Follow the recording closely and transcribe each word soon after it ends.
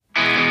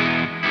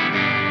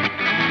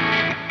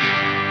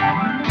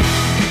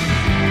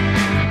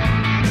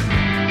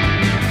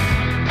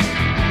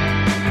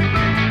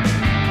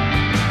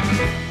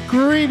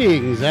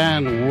Greetings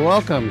and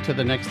welcome to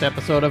the next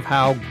episode of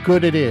How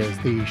Good It Is,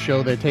 the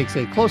show that takes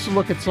a closer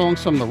look at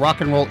songs from the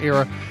rock and roll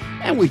era,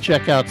 and we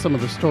check out some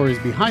of the stories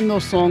behind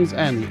those songs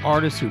and the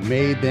artists who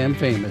made them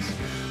famous.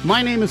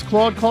 My name is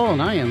Claude Cole,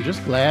 and I am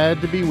just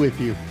glad to be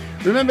with you.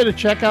 Remember to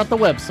check out the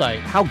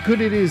website,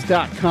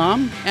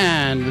 howgooditis.com,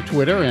 and the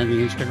Twitter and the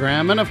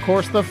Instagram, and of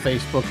course the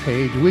Facebook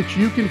page, which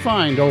you can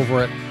find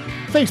over at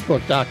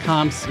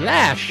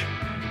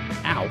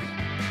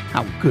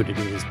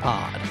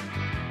facebook.com/howgooditis-pod.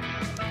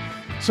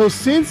 So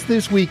since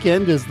this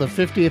weekend is the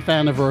 50th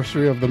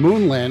anniversary of the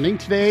moon landing,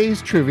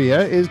 today's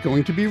trivia is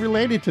going to be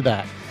related to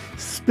that.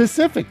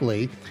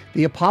 Specifically,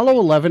 the Apollo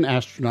 11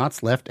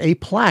 astronauts left a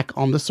plaque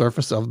on the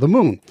surface of the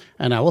moon,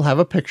 and I will have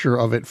a picture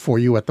of it for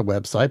you at the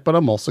website, but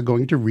I'm also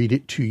going to read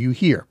it to you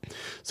here.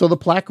 So the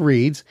plaque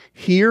reads,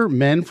 "Here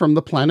men from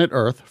the planet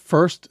Earth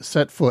first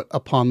set foot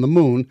upon the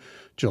moon,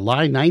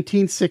 July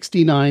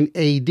 1969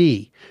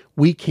 AD.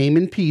 We came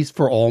in peace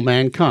for all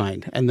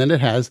mankind." And then it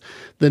has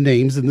the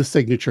names and the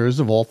signatures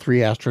of all three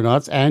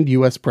astronauts and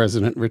U.S.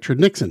 President Richard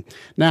Nixon.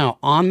 Now,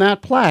 on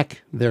that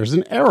plaque, there's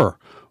an error.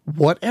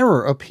 What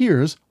error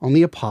appears on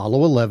the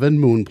Apollo 11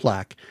 moon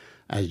plaque?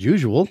 As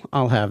usual,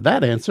 I'll have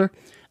that answer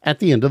at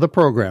the end of the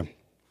program.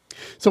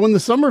 So in the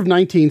summer of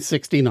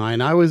 1969,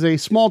 I was a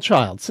small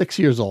child, 6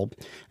 years old.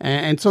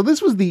 And so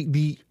this was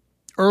the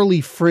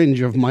early fringe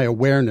of my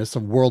awareness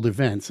of world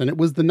events, and it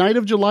was the night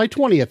of July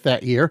 20th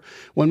that year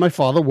when my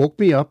father woke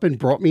me up and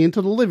brought me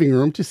into the living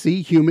room to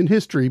see human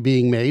history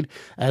being made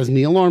as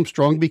Neil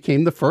Armstrong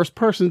became the first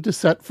person to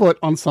set foot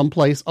on some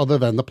place other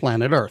than the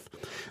planet Earth.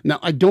 Now,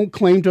 I don't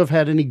claim to have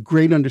had any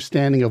great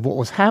understanding of what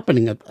was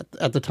happening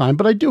at the time,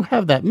 but I do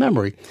have that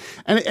memory.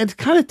 And it's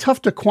kind of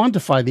tough to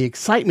quantify the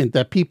excitement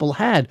that people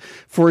had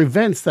for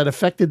events that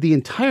affected the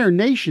entire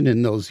nation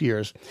in those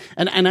years.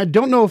 And I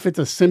don't know if it's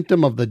a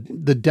symptom of the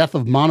death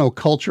of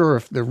monoculture, or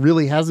if there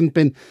really hasn't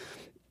been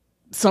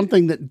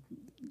something that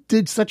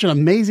did such an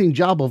amazing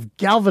job of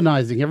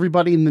galvanizing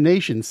everybody in the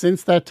nation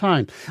since that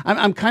time.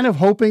 I'm kind of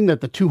hoping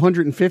that the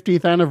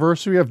 250th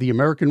anniversary of the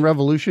American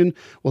Revolution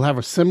will have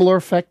a similar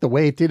effect the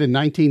way it did in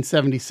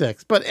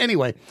 1976. But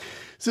anyway,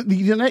 so the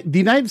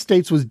United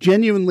States was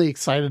genuinely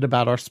excited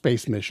about our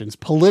space missions.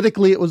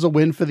 Politically, it was a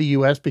win for the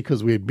U.S.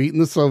 because we had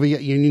beaten the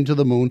Soviet Union to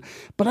the moon,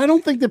 but I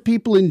don't think that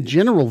people in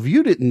general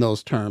viewed it in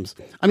those terms.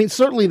 I mean,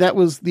 certainly that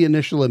was the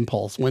initial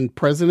impulse. When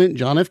President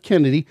John F.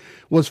 Kennedy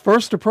was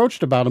first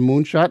approached about a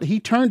moonshot, he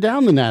turned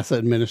down the NASA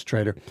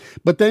administrator.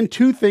 But then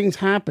two things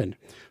happened.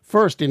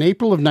 First, in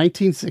April of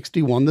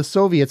 1961, the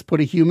Soviets put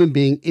a human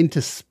being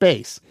into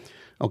space.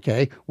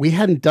 Okay, we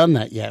hadn't done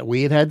that yet.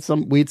 We'd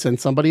sent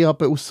somebody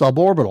up. It was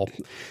suborbital.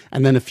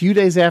 And then just a few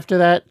days after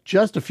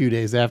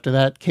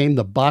that, came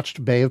the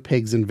botched Bay of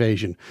Pigs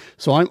invasion.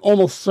 So I'm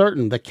almost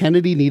certain that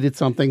Kennedy needed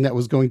something that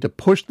was going to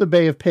push the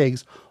Bay of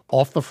Pigs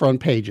off the front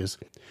pages.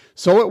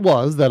 So it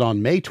was that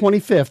on May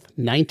 25th,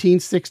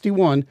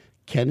 1961,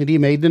 Kennedy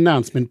made an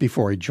announcement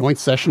before a joint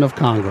session of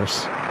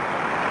Congress.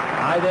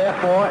 I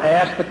therefore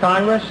ask the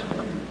Congress,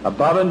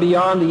 above and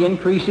beyond the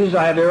increases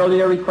I have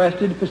earlier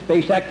requested for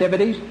space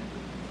activities,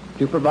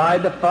 to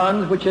provide the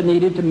funds which are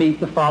needed to meet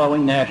the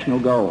following national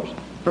goals.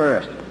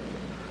 First,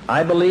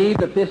 I believe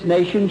that this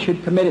nation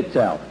should commit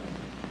itself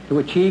to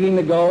achieving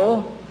the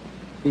goal,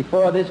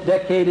 before this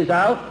decade is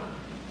out,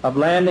 of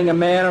landing a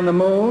man on the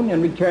moon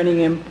and returning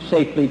him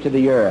safely to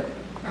the Earth.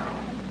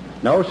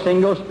 No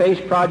single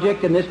space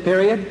project in this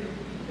period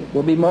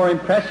will be more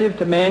impressive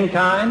to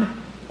mankind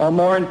or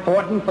more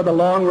important for the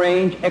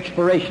long-range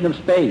exploration of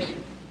space.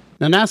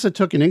 Now, NASA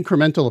took an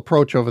incremental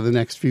approach over the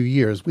next few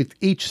years, with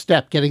each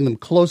step getting them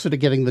closer to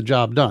getting the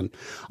job done.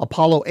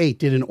 Apollo 8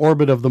 did an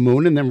orbit of the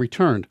moon and then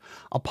returned.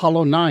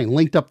 Apollo 9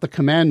 linked up the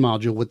command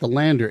module with the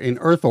lander in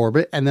Earth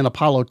orbit, and then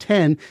Apollo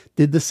 10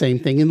 did the same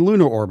thing in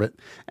lunar orbit.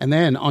 And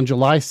then on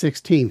July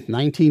 16,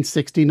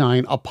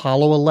 1969,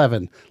 Apollo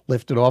 11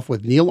 lifted off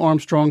with Neil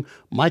Armstrong,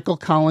 Michael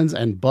Collins,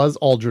 and Buzz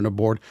Aldrin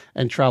aboard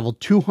and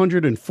traveled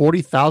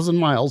 240,000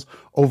 miles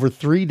over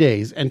 3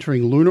 days,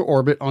 entering lunar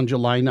orbit on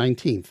July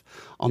 19th.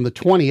 On the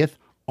 20th,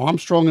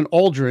 Armstrong and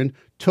Aldrin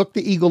took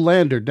the Eagle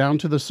lander down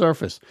to the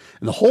surface.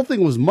 And the whole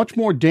thing was much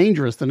more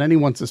dangerous than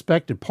anyone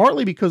suspected,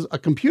 partly because a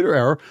computer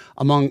error,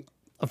 among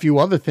a few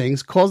other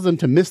things, caused them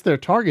to miss their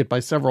target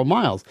by several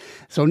miles.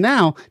 So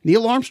now,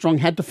 Neil Armstrong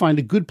had to find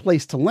a good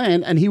place to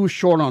land, and he was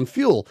short on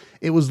fuel.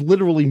 It was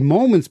literally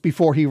moments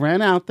before he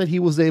ran out that he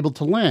was able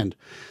to land.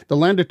 The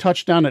lander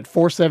touched down at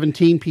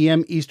 4:17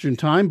 p.m. Eastern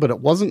Time, but it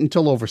wasn't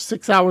until over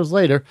 6 hours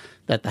later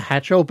that the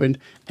hatch opened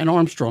and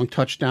Armstrong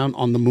touched down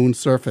on the moon's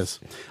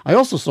surface. I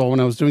also saw, when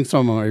I was doing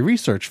some of my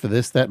research for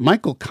this, that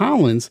Michael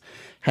Collins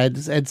had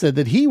said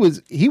that he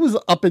was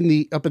up in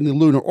the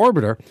lunar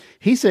orbiter.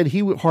 He said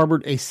he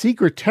harbored a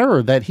secret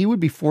terror that he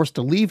would be forced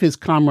to leave his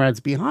comrades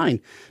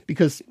behind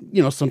because,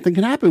 something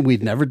can happen.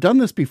 We'd never done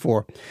this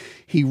before.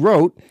 He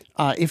wrote,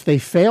 if they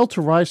fail to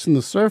rise from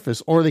the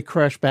surface or they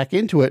crash back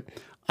into it,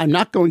 I'm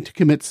not going to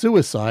commit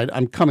suicide.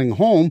 I'm coming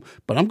home,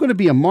 but I'm going to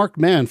be a marked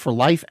man for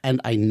life,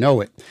 and I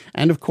know it.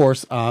 And of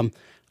course,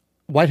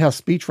 White House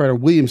speechwriter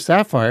William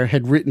Safire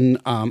had written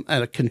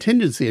a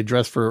contingency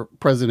address for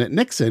President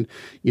Nixon.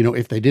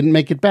 If they didn't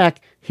make it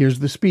back, here's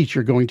the speech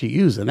you're going to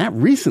use. And that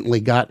recently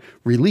got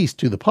released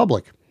to the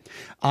public.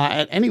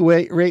 At any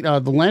rate,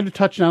 the lander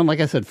touchdown, like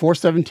I said,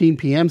 4:17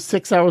 p.m.,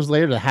 6 hours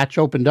later, the hatch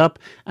opened up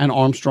and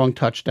Armstrong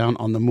touched down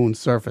on the moon's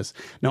surface.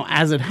 Now,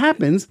 as it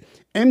happens,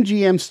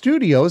 MGM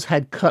Studios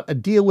had cut a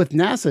deal with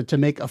NASA to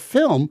make a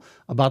film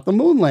about the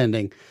moon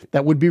landing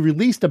that would be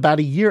released about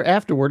a year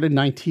afterward in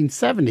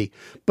 1970.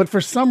 But for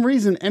some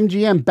reason,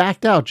 MGM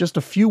backed out just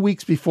a few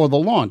weeks before the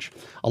launch.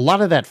 A lot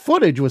of that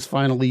footage was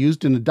finally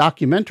used in a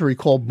documentary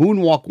called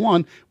Moonwalk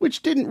 1,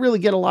 which didn't really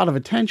get a lot of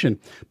attention.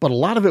 But a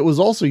lot of it was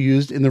also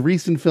used in the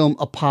recent film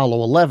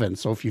Apollo 11.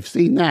 So if you've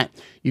seen that,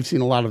 you've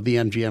seen a lot of the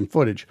MGM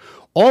footage.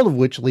 All of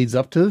which leads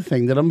up to the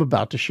thing that I'm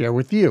about to share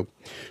with you.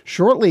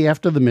 Shortly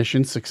after the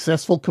mission's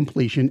successful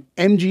completion,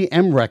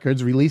 MGM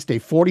Records released a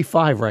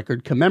 45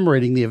 record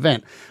commemorating the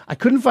event. I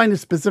couldn't find a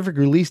specific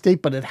release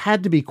date, but it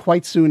had to be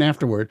quite soon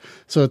afterward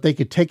so that they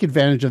could take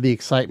advantage of the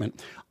excitement.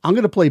 I'm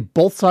going to play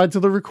both sides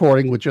of the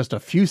recording with just a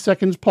few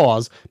seconds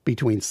pause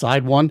between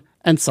side 1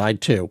 and side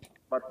 2.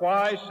 But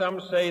why,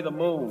 some say, the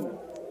moon?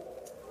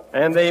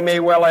 And they may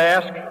well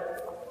ask,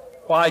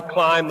 why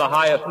climb the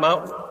highest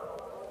mountain?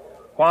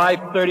 Why,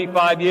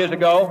 35 years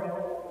ago,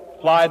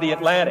 fly the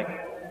Atlantic?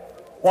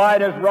 Why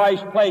does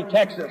Rice play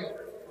Texas?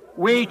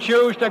 We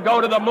choose to go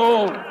to the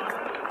moon.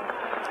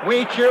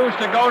 We choose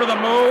to go to the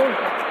moon.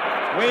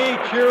 We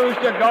choose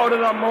to go to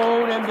the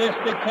moon in this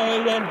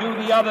decade and do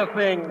the other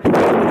things.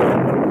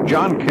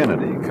 John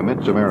Kennedy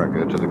commits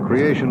America to the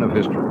creation of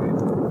history,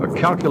 a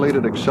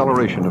calculated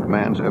acceleration of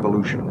man's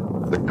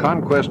evolution, the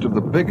conquest of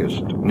the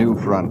biggest new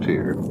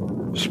frontier,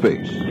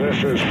 space.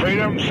 This is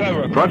Freedom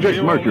 7.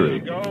 Project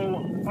Mercury.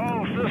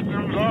 All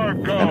systems are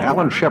go. And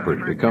Alan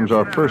Shepard becomes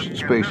our first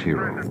space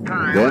hero.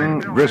 Then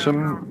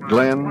Grissom,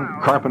 Glenn,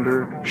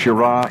 Carpenter,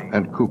 Schirra,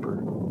 and Cooper.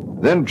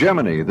 Then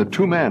Gemini, the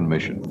two-man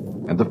mission,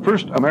 and the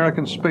first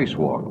American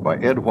spacewalk by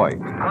Ed White.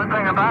 One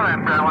thing about it,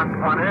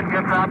 when it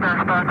gets out there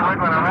and starts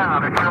wiggling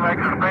around, it sure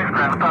makes the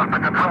spacecraft tough to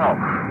control.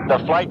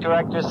 The flight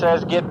director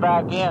says get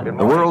back in.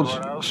 The world's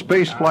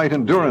space flight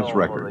endurance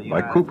record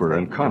by Cooper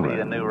and Conrad.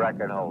 The new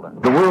record holder.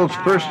 The world's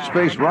first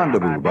space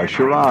rendezvous by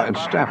Schirra and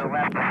Stafford.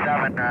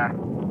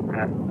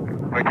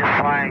 We're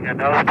just flying a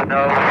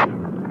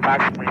nose-to-nose,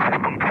 approximately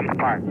 50 feet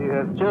apart. You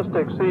have just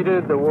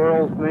exceeded the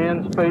world's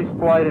manned space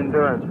flight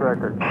endurance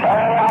record.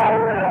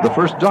 The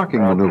first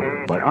docking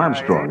maneuver by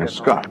Armstrong and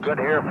Scott. Good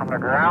here from the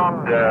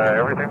ground.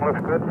 Everything looks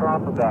good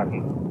from the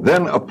docking.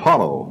 Then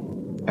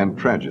Apollo and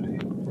tragedy.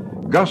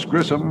 Gus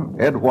Grissom,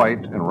 Ed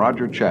White, and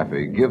Roger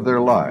Chaffee give their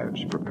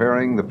lives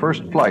preparing the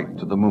first flight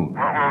to the moon.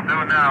 What we'll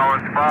do now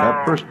is follow.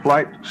 That first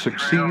flight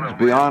succeeds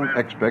beyond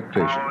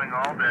expectation.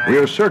 We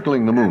are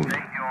circling the moon,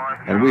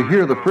 and we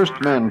hear the first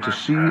men to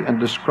see and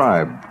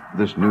describe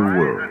this new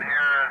world. Here is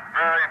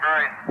very,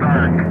 very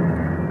stark.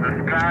 The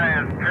sky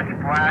is pitch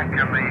black,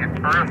 and the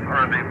Earth,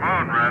 or the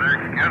moon rather,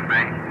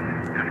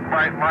 is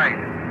quite light.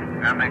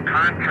 And the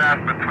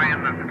contrast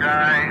between the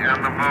sky and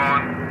the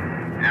moon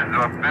is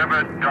a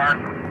vivid, dark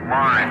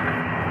line.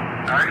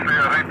 Actually,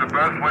 I think the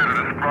best way to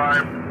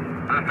describe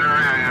this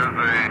area is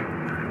a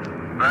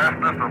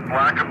vastness of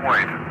black and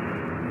white.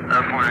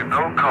 Absolutely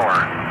no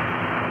color.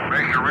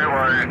 Makes you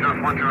realize just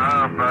what you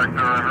have back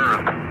there on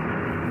Earth.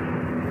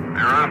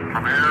 The Earth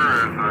from here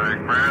is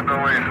a grand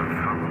oasis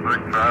of the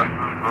big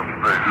vastness of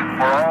space.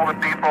 For all the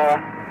people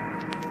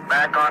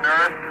back on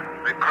Earth,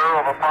 the crew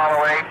of Apollo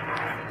 8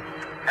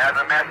 has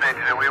a message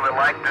that we would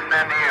like to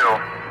send to you.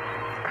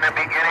 In the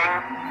beginning,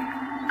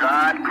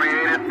 God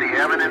created the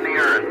heaven and the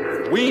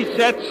earth. We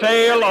set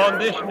sail on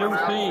this new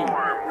scene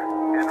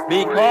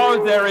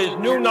because there is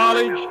new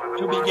knowledge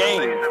to be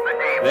gained.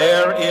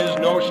 There is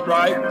no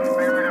strife,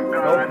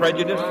 no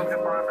prejudice,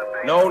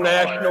 no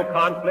national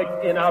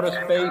conflict in outer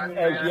space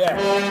as yet.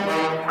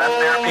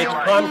 Its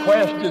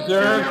conquest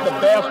deserves the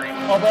best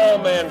of all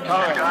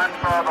mankind,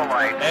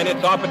 and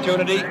its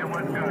opportunity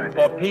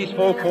for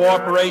peaceful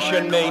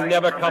cooperation may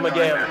never come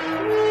again.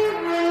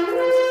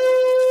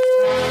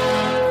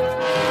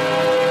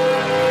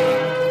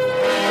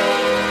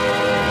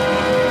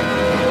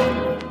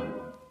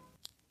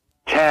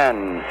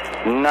 10,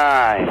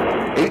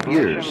 9. 8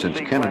 years since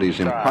Kennedy's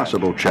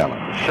impossible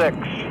challenge. 6.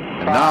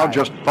 And now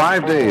just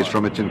 5 days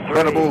from its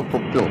incredible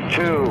fulfillment.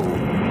 2,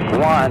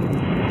 1,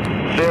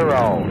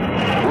 0.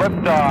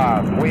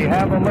 Liftoff. We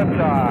have a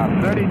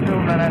liftoff. 32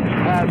 minutes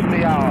past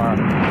the hour.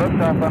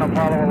 Liftoff on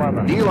Apollo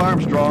 11. Neil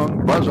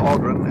Armstrong, Buzz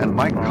Aldrin, and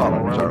Mike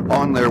Collins are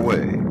on their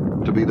way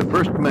to be the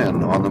first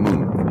men on the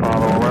moon.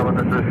 Apollo 11,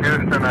 this is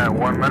Houston at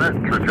 1 minute.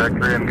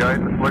 Trajectory and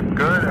guidance look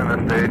good, and the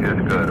stage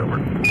is good. Over.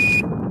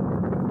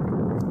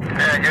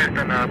 Yeah,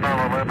 Houston,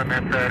 Apollo 11,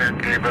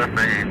 that gave us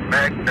a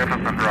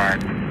magnificent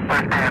ride.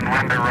 We're in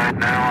window right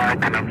now. I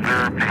can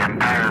observe the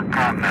entire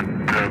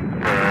continent of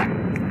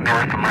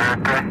North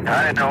America.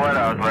 I didn't know what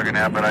I was looking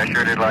at, but I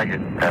sure did like it.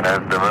 And as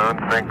the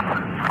moon sinks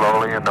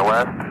slowly in the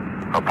west,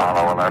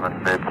 Apollo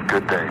 11 bids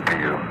good day to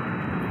you.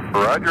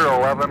 Roger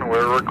 11,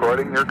 we're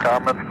recording your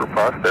comments for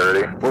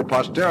posterity. For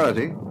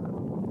posterity,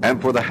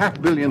 and for the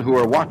 500 million who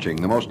are watching,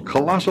 the most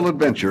colossal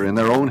adventure in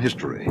their own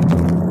history.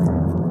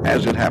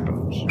 As it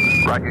happens.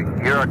 Roger,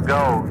 you're a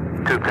go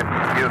to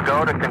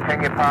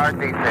continue power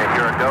descent.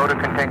 You're a go to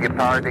continue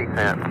power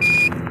descent.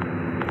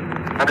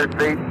 100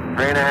 feet,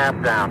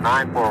 3.5 down,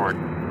 9 forward.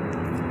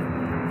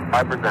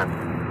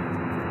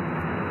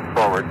 5%.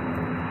 Forward.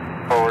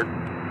 Forward.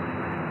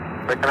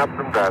 Picking up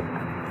some dust.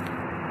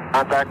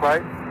 Contact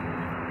light.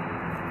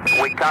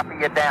 We copy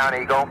you down,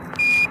 Eagle.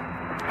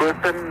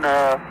 Houston,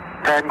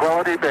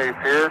 Tranquility Base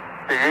here.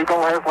 The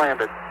Eagle has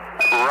landed.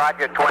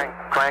 Roger,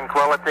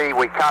 Tranquility.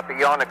 We copy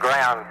you on the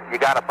ground. You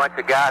got a bunch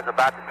of guys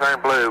about to turn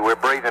blue. We're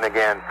breathing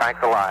again.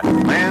 Thanks a lot.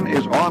 Man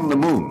is on the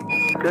moon.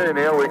 Okay,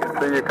 Neil, we can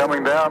see you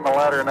coming down the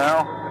ladder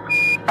now.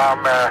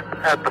 I'm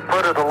at the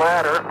foot of the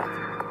ladder.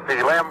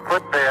 The LEM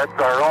footbeds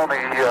are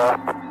only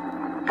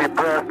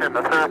depressed in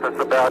the surface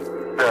about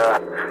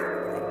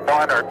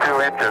 1 or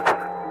 2 inches.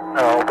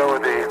 Although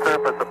the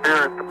surface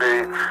appears to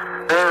be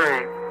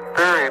very,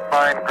 very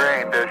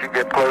fine-grained as you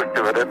get close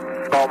to it.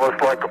 It's almost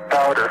like a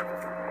powder.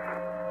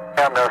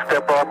 I'm going to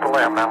step off the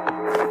LEM now.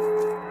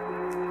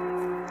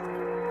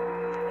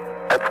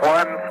 That's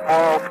one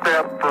small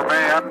step for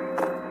man,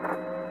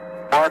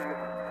 one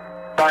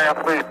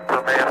giant leap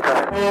for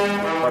mankind.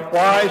 But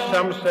why,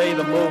 some say,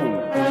 the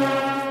moon?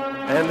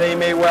 And they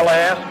may well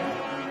ask,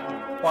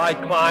 why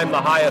climb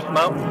the highest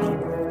mountain?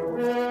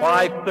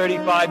 Why,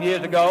 35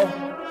 years ago,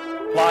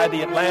 fly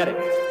the Atlantic?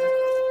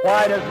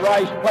 Why does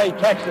Rice play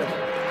Texas?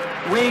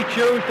 We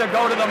choose to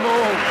go to the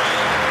moon.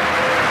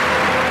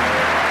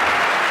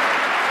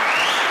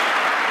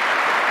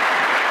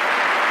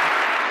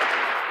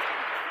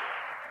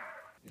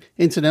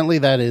 Incidentally,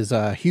 that is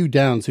Hugh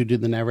Downs who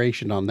did the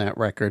narration on that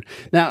record.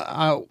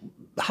 Now,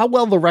 how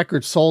well the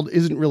record sold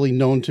isn't really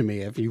known to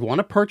me. If you want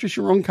to purchase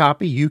your own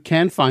copy, you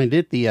can find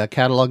it. The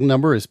catalog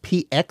number is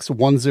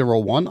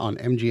PX101 on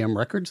MGM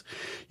Records.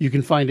 You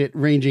can find it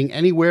ranging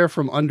anywhere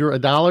from under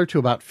 $1 to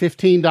about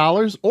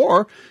 $15,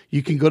 or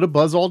you can go to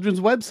Buzz Aldrin's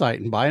website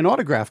and buy an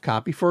autographed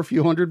copy for a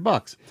few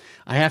 $100.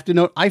 I have to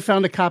note, I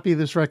found a copy of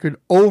this record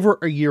over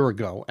a year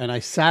ago, and I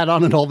sat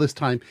on it all this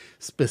time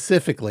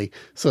specifically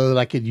so that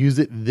I could use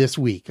it this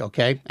week,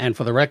 okay? And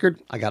for the record,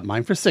 I got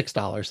mine for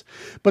 $6.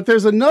 But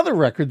there's another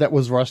record that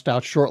was rushed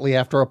out shortly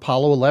after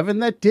Apollo 11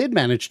 that did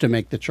manage to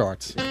make the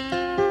charts.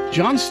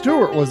 Jon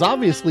Stewart was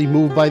obviously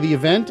moved by the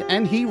event,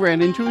 and he ran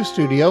into his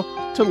studio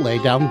to lay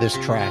down this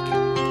track.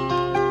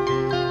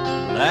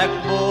 Black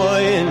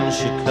boy in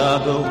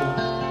Chicago,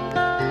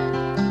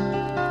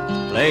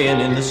 playing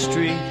in the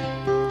street.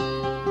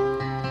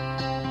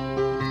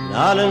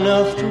 Not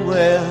enough to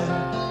wear,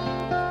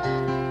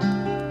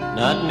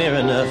 not near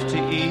enough to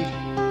eat.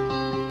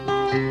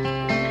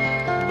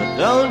 But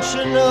don't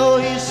you know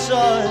he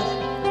saw it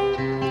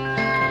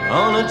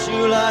on a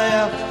July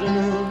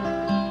afternoon?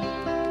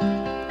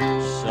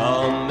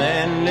 Saw a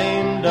man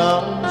named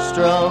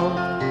Armstrong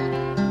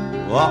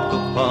walk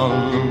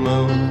upon the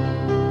moon.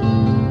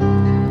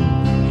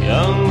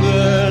 Young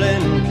girl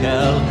in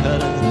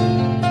Calcutta,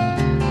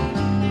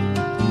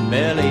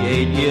 barely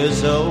 8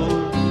 years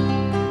old,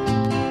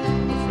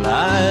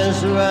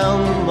 flies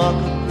around the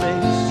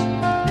marketplace.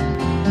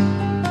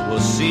 We'll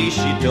see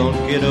she don't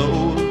get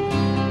old.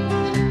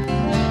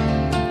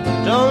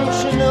 But don't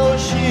you know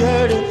she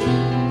heard it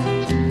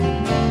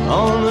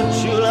on a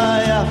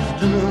July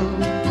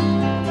afternoon?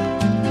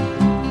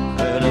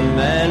 Heard a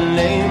man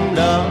named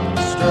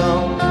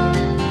Armstrong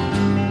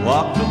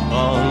walk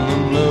upon the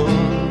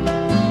moon.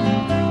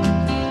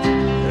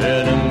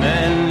 Heard a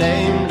man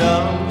named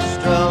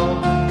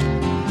Armstrong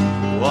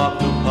walk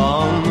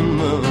upon the moon.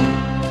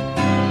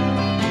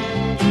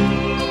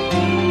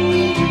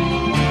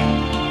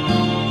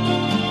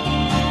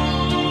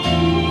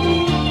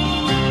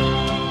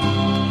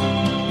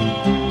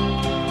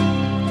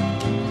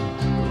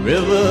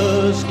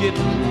 River's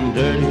getting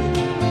dirty,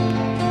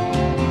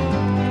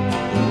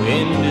 the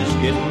wind is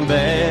getting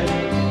bad,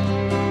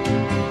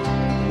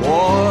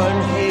 war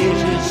and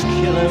hate is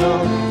killing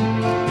off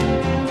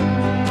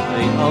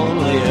the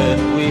only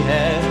earth we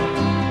have.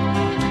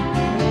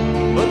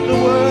 But the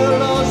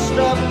world all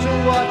stopped to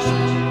watch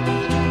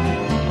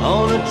it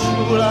on a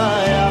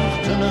July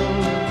afternoon.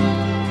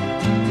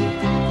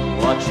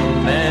 Watch a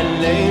man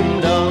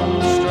named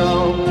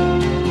Armstrong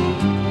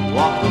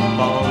walk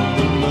upon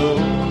the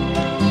moon.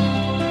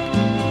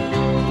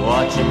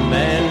 Watch a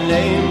man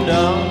named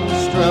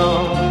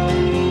Armstrong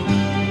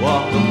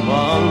walk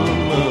upon the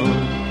moon.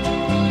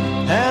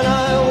 And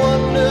I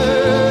wonder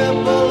if a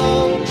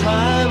long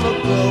time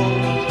ago,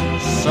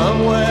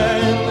 somewhere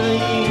in the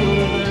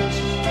universe,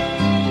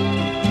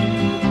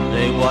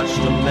 they watched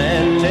a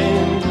man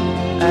named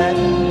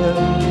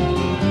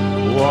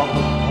Adam walk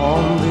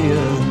upon the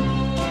earth.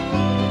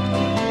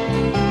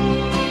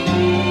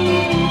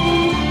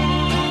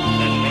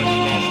 That's one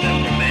small step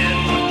for man,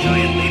 one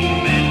giant leap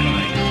for mankind.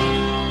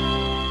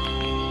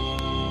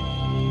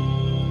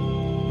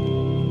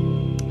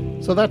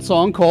 So that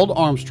song, called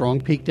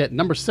Armstrong, peaked at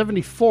number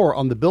 74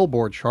 on the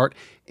Billboard chart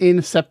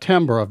in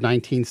September of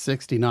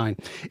 1969.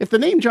 If the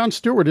name Jon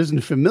Stewart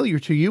isn't familiar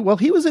to you, well,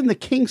 he was in the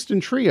Kingston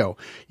Trio.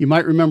 You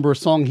might remember a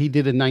song he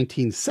did in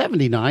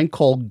 1979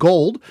 called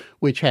Gold,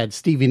 which had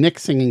Stevie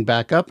Nicks singing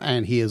backup,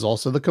 and he is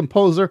also the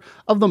composer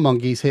of the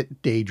Monkees'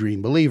 hit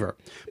Daydream Believer.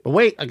 But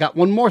wait, I got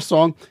one more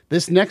song.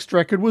 This next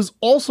record was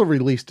also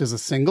released as a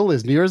single,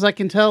 as near as I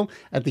can tell,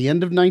 at the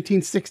end of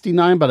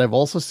 1969, but I've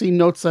also seen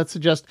notes that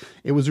suggest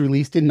it was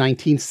released in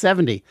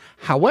 1970.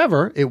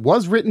 However, it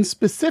was written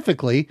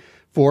specifically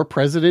for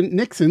President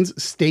Nixon's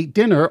state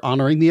dinner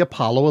honoring the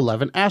Apollo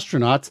 11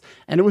 astronauts,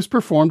 and it was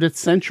performed at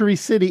Century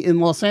City in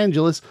Los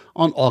Angeles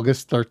on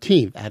August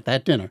 13th at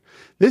that dinner.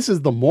 This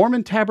is the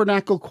Mormon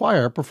Tabernacle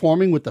Choir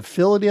performing with the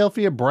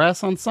Philadelphia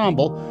Brass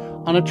Ensemble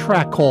on a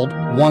track called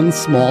One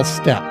Small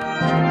Step.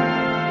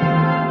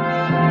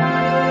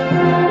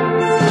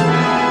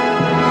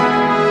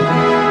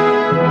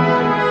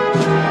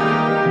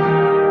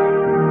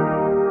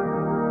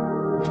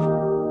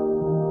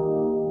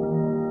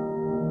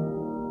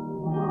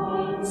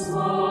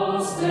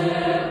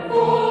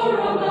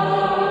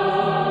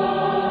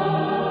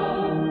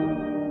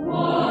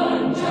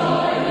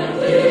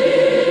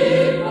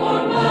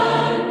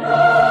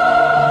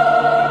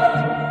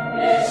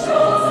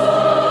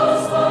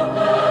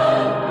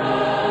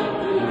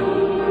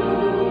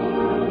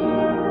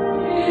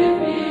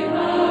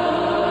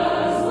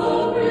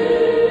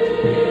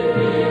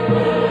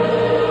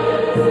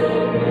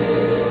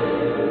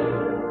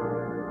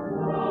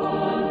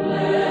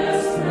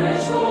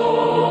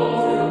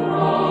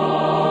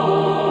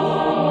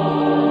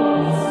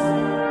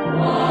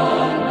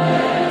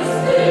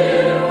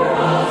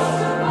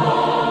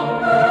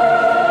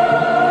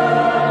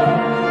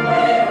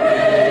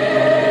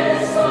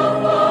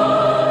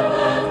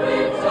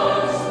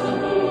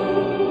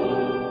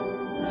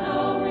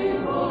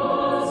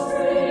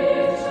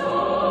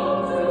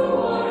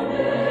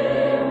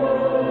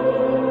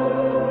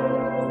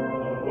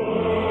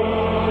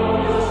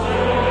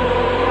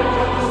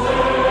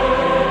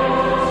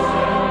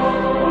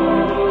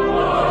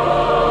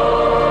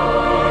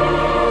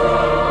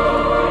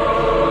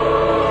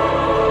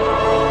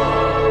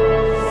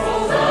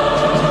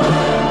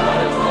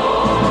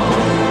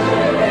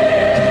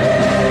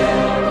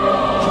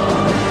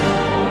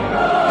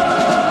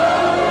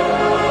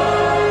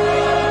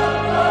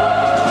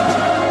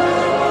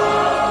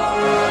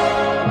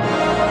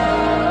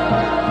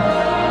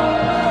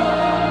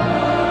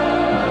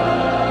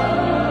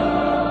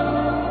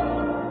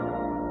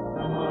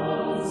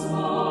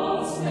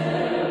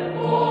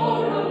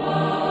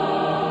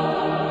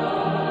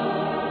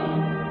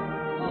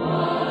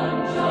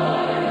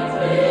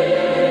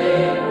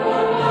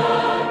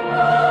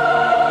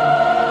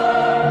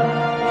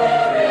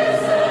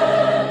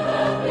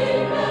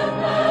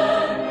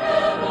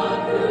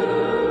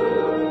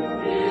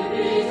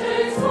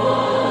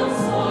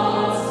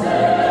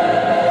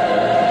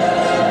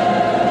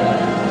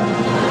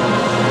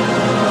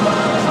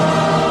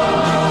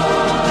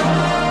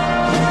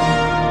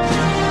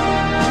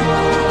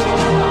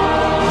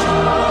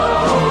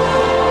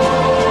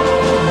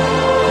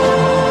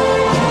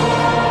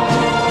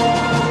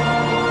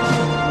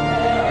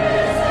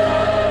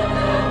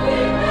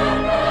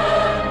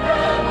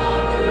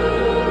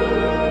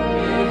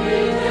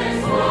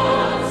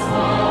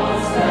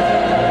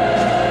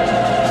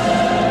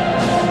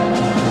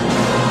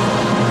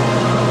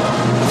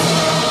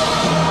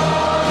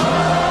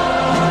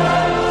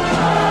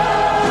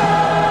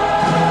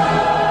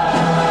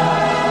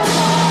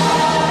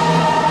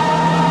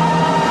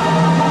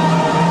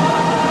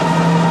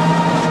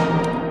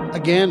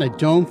 Again, I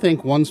don't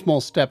think One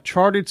Small Step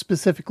charted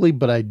specifically,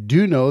 but I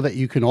do know that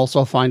you can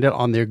also find it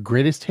on their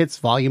Greatest Hits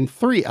Volume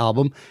 3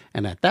 album,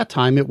 and at that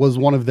time it was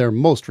one of their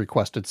most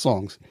requested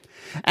songs.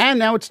 And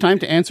now it's time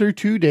to answer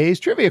today's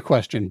trivia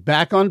question.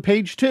 Back on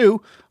page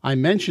 2, I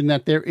mentioned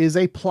that there is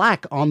a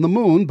plaque on the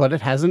moon, but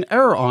it has an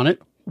error on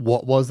it.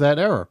 What was that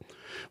error?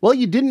 Well,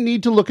 you didn't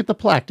need to look at the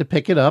plaque to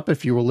pick it up.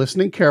 If you were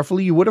listening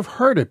carefully, you would have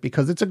heard it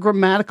because it's a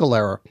grammatical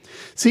error.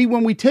 See,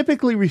 when we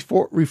typically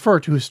refer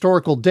to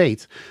historical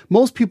dates,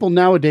 most people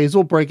nowadays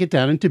will break it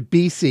down into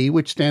BC,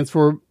 which stands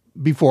for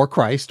before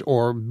Christ,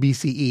 or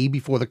BCE,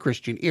 before the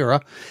Christian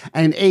era,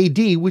 and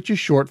AD, which is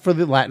short for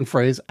the Latin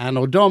phrase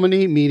Anno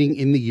Domini, meaning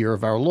in the year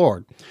of our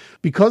Lord.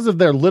 Because of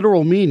their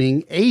literal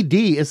meaning, AD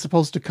is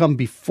supposed to come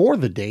before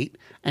the date,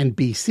 and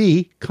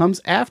BC comes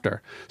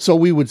after. So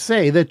we would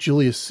say that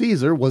Julius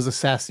Caesar was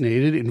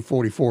assassinated in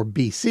 44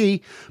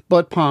 BC,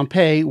 but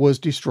Pompeii was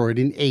destroyed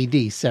in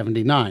AD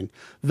 79.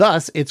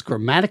 Thus, it's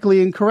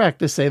grammatically incorrect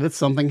to say that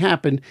something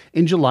happened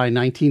in July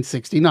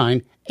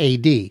 1969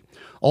 AD.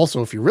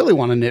 Also, if you really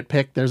want to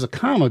nitpick, there's a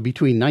comma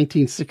between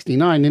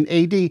 1969 and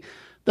AD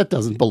that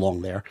doesn't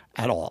belong there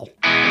at all.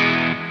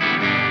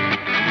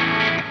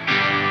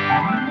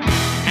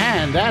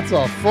 And that's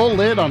a full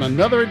lid on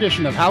another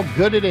edition of How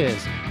Good It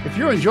Is. If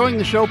you're enjoying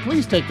the show,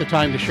 please take the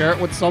time to share it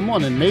with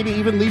someone and maybe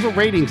even leave a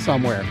rating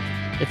somewhere.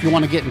 If you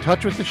want to get in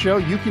touch with the show,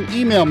 you can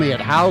email me at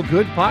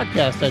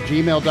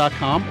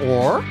howgoodpodcast@gmail.com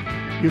or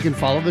You can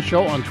follow the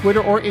show on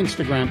Twitter or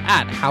Instagram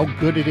at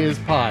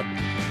HowGoodItIsPod.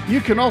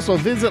 You can also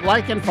visit,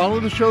 like, and follow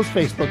the show's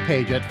Facebook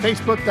page at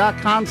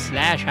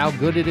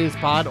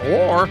facebook.com/HowGoodItIsPod,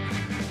 or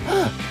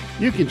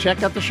you can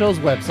check out the show's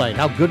website,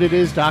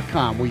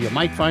 HowGoodItIs.com, where you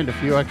might find a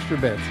few extra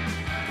bits.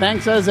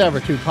 Thanks as ever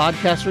to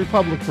Podcast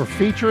Republic for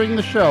featuring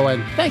the show,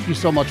 and thank you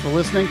so much for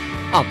listening.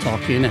 I'll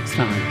talk to you next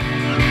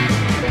time.